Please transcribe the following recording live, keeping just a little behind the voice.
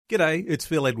G'day, it's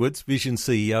Phil Edwards, Vision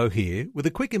CEO here, with a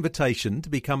quick invitation to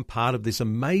become part of this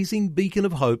amazing beacon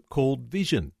of hope called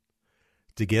Vision.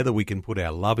 Together we can put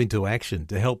our love into action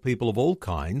to help people of all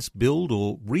kinds build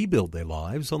or rebuild their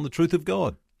lives on the truth of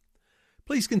God.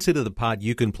 Please consider the part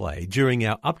you can play during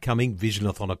our upcoming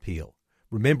Visionathon appeal,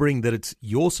 remembering that it's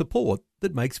your support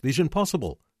that makes Vision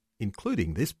possible,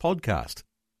 including this podcast.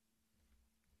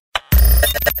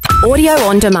 Audio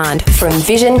on demand from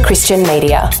Vision Christian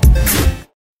Media.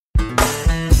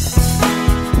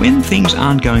 When things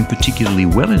aren't going particularly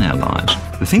well in our lives,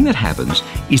 the thing that happens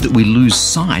is that we lose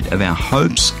sight of our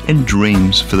hopes and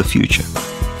dreams for the future.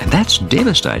 And that's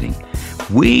devastating.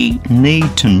 We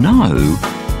need to know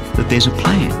that there's a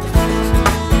plan.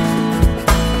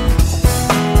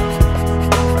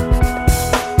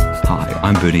 Hi,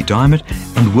 I'm Bernie Diamond,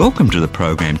 and welcome to the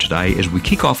program today as we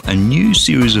kick off a new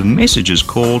series of messages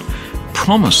called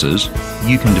Promises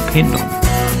You Can Depend On.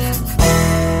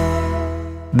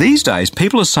 These days,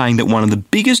 people are saying that one of the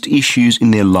biggest issues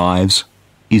in their lives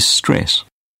is stress.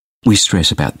 We stress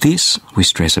about this, we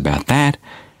stress about that,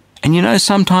 and you know,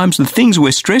 sometimes the things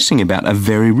we're stressing about are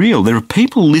very real. There are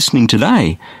people listening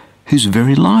today whose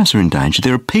very lives are in danger.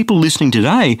 There are people listening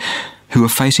today who are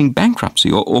facing bankruptcy,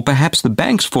 or perhaps the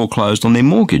bank's foreclosed on their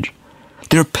mortgage.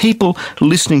 There are people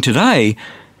listening today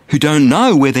who don't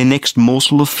know where their next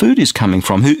morsel of food is coming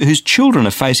from, whose children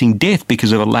are facing death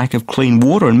because of a lack of clean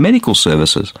water and medical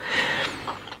services.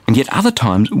 And yet other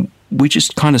times, we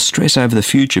just kind of stress over the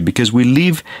future because we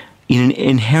live in an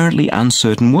inherently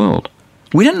uncertain world.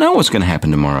 We don't know what's going to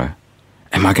happen tomorrow.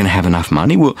 Am I going to have enough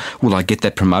money? Will I get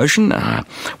that promotion?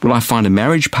 Will I find a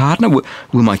marriage partner? Will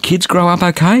my kids grow up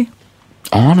okay?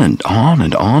 On and on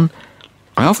and on.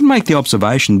 I often make the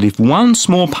observation that if one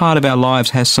small part of our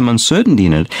lives has some uncertainty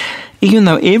in it, even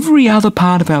though every other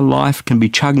part of our life can be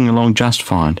chugging along just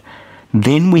fine,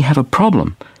 then we have a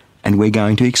problem and we're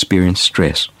going to experience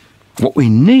stress. What we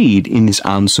need in this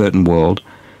uncertain world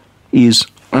is,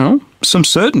 well, some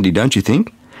certainty, don't you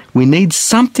think? We need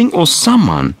something or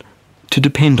someone to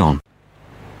depend on.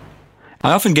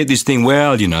 I often get this thing,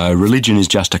 well, you know, religion is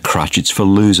just a crutch, it's for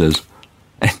losers.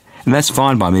 And that's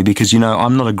fine by me because, you know,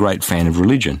 I'm not a great fan of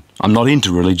religion. I'm not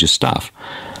into religious stuff.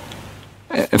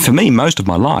 For me, most of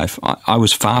my life, I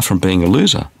was far from being a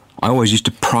loser. I always used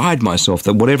to pride myself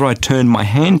that whatever I turned my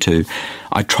hand to,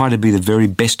 I tried to be the very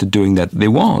best at doing that there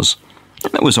was.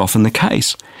 And that was often the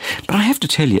case. But I have to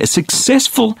tell you, as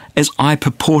successful as I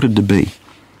purported to be,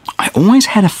 I always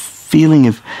had a feeling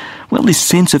of, well, this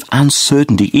sense of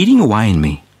uncertainty eating away in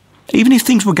me. Even if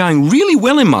things were going really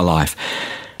well in my life,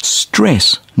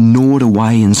 stress gnawed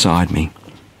away inside me.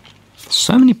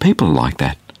 So many people are like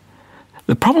that.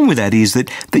 The problem with that is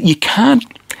that you can't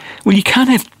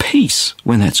have peace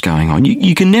when that's going on.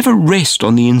 You can never rest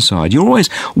on the inside. You're always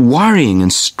worrying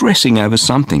and stressing over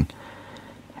something.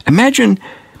 Imagine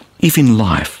if in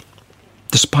life,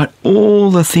 despite all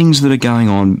the things that are going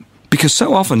on, because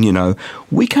so often, you know,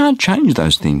 we can't change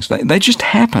those things. They just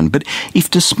happen. But if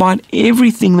despite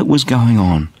everything that was going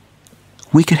on,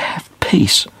 we could have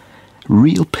peace,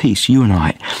 real peace, you and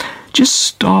I. Just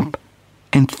stop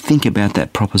and think about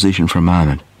that proposition for a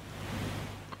moment.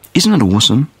 Isn't it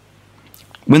awesome?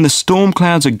 When the storm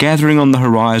clouds are gathering on the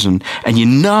horizon and you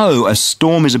know a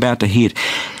storm is about to hit,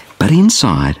 but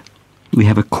inside we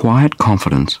have a quiet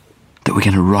confidence that we're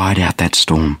going to ride out that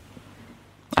storm.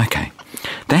 Okay,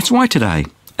 that's why today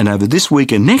and over this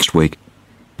week and next week,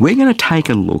 we're going to take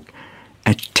a look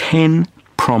at 10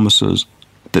 promises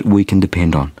that we can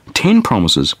depend on. 10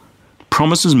 promises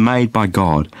made by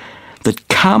God that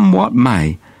come what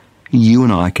may, you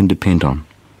and I can depend on.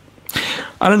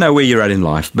 I don't know where you're at in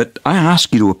life, but I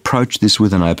ask you to approach this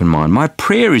with an open mind. My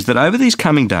prayer is that over these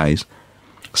coming days,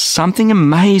 something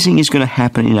amazing is going to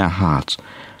happen in our hearts.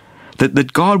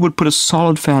 That God would put a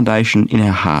solid foundation in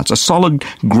our hearts, a solid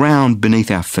ground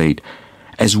beneath our feet,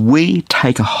 as we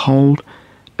take a hold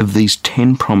of these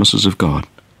 10 promises of God.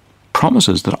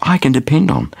 Promises that I can depend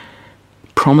on.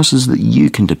 Promises that you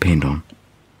can depend on.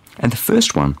 And the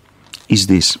first one is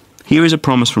this. Here is a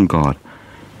promise from God.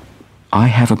 I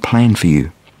have a plan for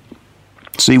you.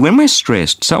 See, when we're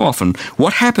stressed, so often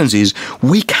what happens is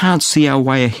we can't see our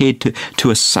way ahead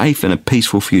to a safe and a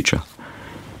peaceful future.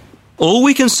 All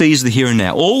we can see is the here and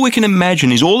now. All we can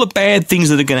imagine is all the bad things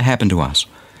that are going to happen to us.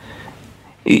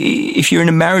 If you're in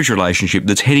a marriage relationship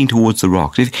that's heading towards the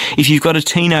rocks, if you've got a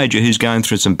teenager who's going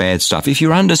through some bad stuff, if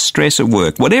you're under stress at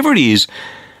work, whatever it is,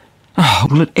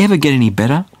 will it ever get any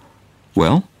better?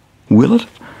 Well, will it?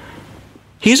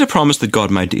 Here's a promise that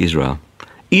God made to Israel.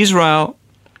 Israel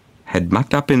had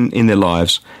mucked up in their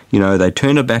lives. They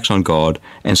turned their backs on God,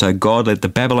 and so God let the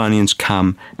Babylonians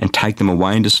come and take them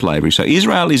away into slavery. So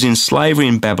Israel is in slavery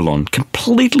in Babylon,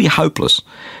 completely hopeless,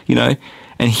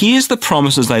 And here's the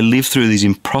promise as they live through these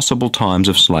impossible times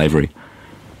of slavery.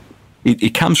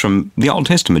 It comes from the Old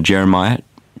Testament, Jeremiah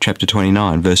chapter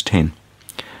 29, verse 10.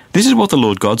 This is what the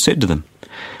Lord God said to them.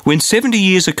 When 70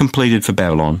 years are completed for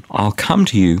Babylon, I'll come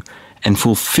to you and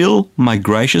fulfill my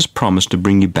gracious promise to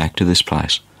bring you back to this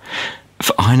place.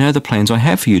 For I know the plans I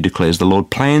have for you, declares the Lord,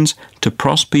 plans to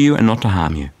prosper you and not to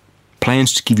harm you,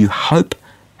 plans to give you hope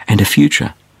and a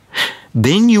future.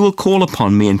 Then you will call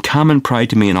upon me and come and pray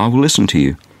to me, and I will listen to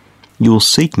you. You will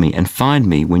seek me and find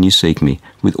me when you seek me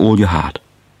with all your heart.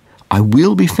 I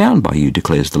will be found by you,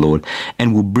 declares the Lord,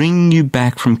 and will bring you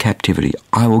back from captivity.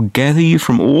 I will gather you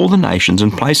from all the nations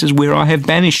and places where I have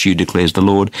banished you, declares the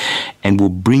Lord, and will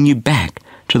bring you back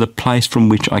to the place from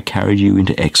which I carried you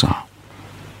into exile.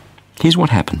 Here's what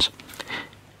happens.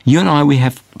 You and I, we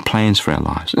have plans for our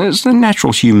lives. It's a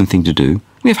natural human thing to do.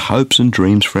 We have hopes and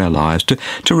dreams for our lives,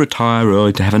 to retire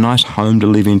early, to have a nice home to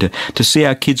live in, to see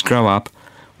our kids grow up.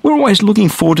 We're always looking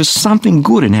forward to something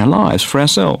good in our lives for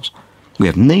ourselves. We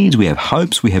have needs, we have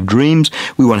hopes, we have dreams,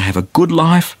 we want to have a good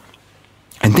life.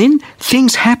 And then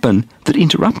things happen that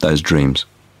interrupt those dreams.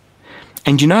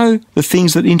 And the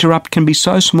things that interrupt can be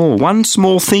so small. One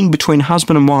small thing between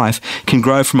husband and wife can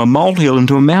grow from a molehill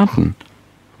into a mountain.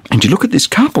 And you look at this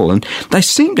couple and they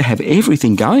seem to have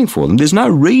everything going for them. There's no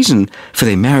reason for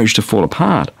their marriage to fall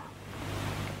apart.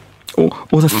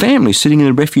 Or the family sitting in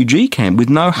a refugee camp with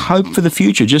no hope for the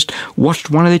future, just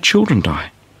watched one of their children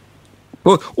die.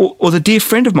 Or the dear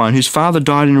friend of mine whose father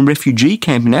died in a refugee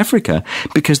camp in Africa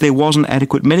because there wasn't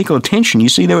adequate medical attention. You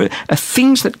see, there are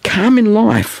things that come in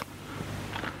life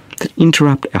that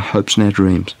interrupt our hopes and our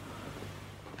dreams.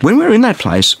 When we're in that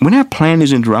place, when our plan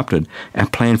is interrupted, our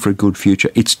plan for a good future,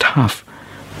 it's tough.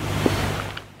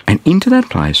 And into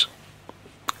that place,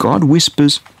 God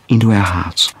whispers into our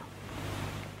hearts,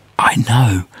 I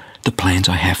know the plans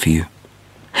I have for you.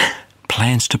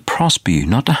 Plans to prosper you,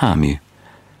 not to harm you.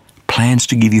 Plans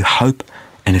to give you hope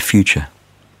and a future.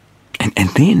 And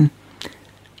then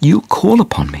you'll call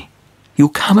upon me. You'll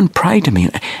come and pray to me,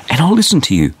 and I'll listen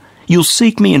to you. You'll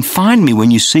seek me and find me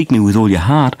when you seek me with all your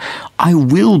heart. I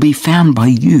will be found by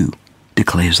you,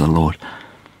 declares the Lord.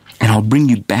 And I'll bring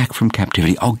you back from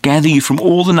captivity. I'll gather you from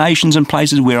all the nations and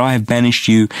places where I have banished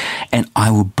you, and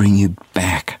I will bring you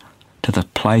back to the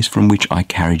place from which I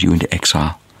carried you into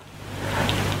exile.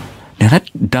 Now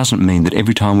that doesn't mean that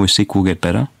every time we're sick we'll get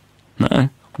better. No,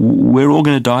 we're all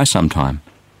going to die sometime.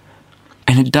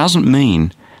 And it doesn't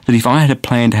mean that if I had a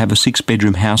plan to have a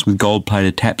 6-bedroom house with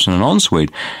gold-plated taps and an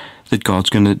ensuite, that God's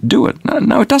going to do it.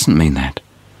 No, it doesn't mean that.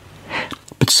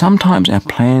 But sometimes our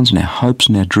plans and our hopes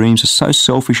and our dreams are so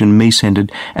selfish and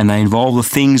me-centered, and they involve the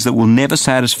things that will never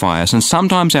satisfy us. And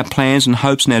sometimes our plans and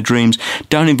hopes and our dreams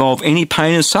don't involve any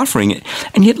pain and suffering.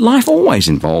 And yet life always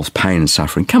involves pain and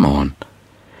suffering. Come on.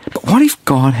 But what if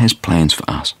God has plans for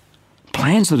us?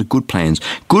 Plans that are good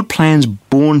plans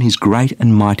born in his great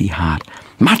and mighty heart,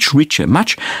 much richer,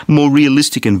 much more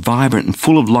realistic and vibrant and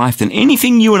full of life than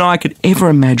anything you and I could ever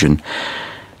imagine.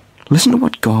 Listen to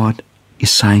what God is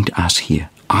saying to us here.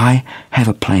 I have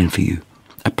a plan for you,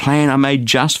 a plan I made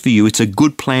just for you. It's a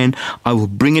good plan. I will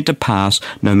bring it to pass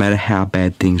no matter how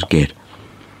bad things get.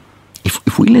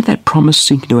 If we let that promise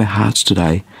sink into our hearts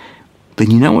today,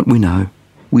 then you know what we know.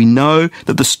 We know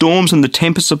that the storms and the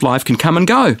tempests of life can come and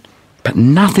go, but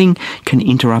nothing can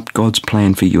interrupt God's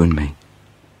plan for you and me.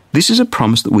 This is a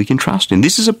promise that we can trust in.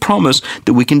 This is a promise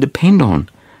that we can depend on.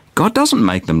 God doesn't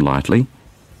make them lightly.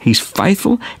 He's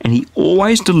faithful, and he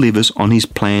always delivers on his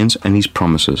plans and his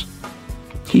promises.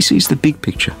 He sees the big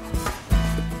picture.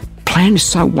 Plan is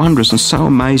so wondrous and so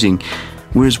amazing,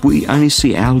 whereas we only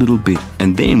see our little bit,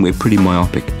 and then we're pretty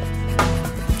myopic.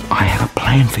 I have a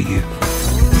plan for you.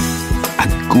 A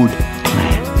good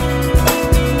plan.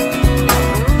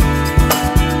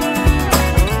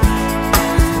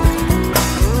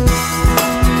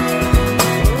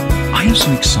 I have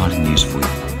some exciting news for you.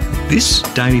 This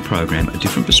daily program, A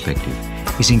Different Perspective,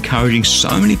 is encouraging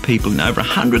so many people in over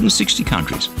 160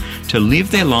 countries to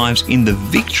live their lives in the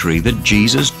victory that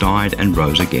Jesus died and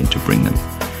rose again to bring them.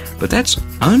 But that's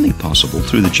only possible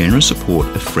through the generous support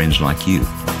of friends like you.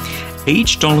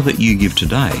 Each dollar that you give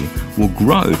today will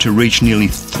grow to reach nearly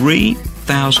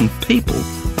 3,000 people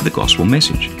with the gospel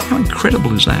message. How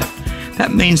incredible is that?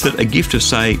 That means that a gift of,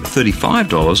 say,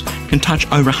 $35 can touch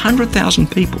over 100,000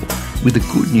 people with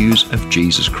the good news of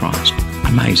Jesus Christ.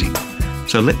 Amazing.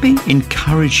 So let me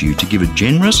encourage you to give a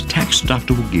generous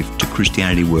tax-deductible gift to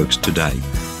Christianity Works today.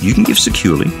 You can give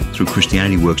securely through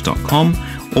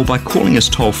ChristianityWorks.com or by calling us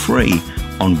toll free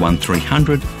on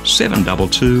 1300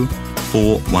 722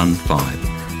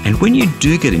 415. And when you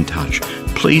do get in touch,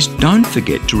 please don't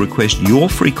forget to request your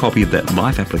free copy of that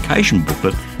life application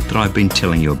booklet that I've been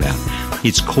telling you about.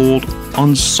 It's called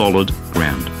On Solid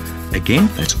Ground. Again,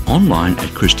 that's online at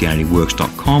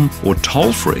ChristianityWorks.com or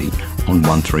toll free on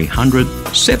 1300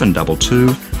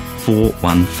 722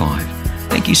 415.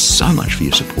 Thank you so much for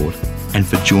your support and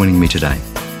for joining me today.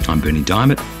 I'm Berni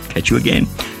Dymet. Catch you again,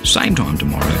 same time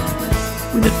tomorrow,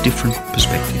 with a different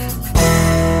perspective.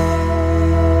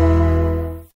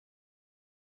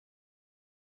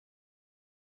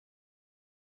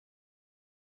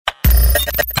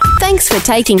 Thanks for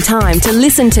taking time to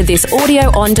listen to this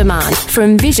audio on demand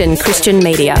from Vision Christian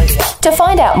Media. To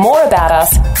find out more about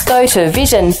us, go to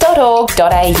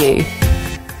vision.org.au.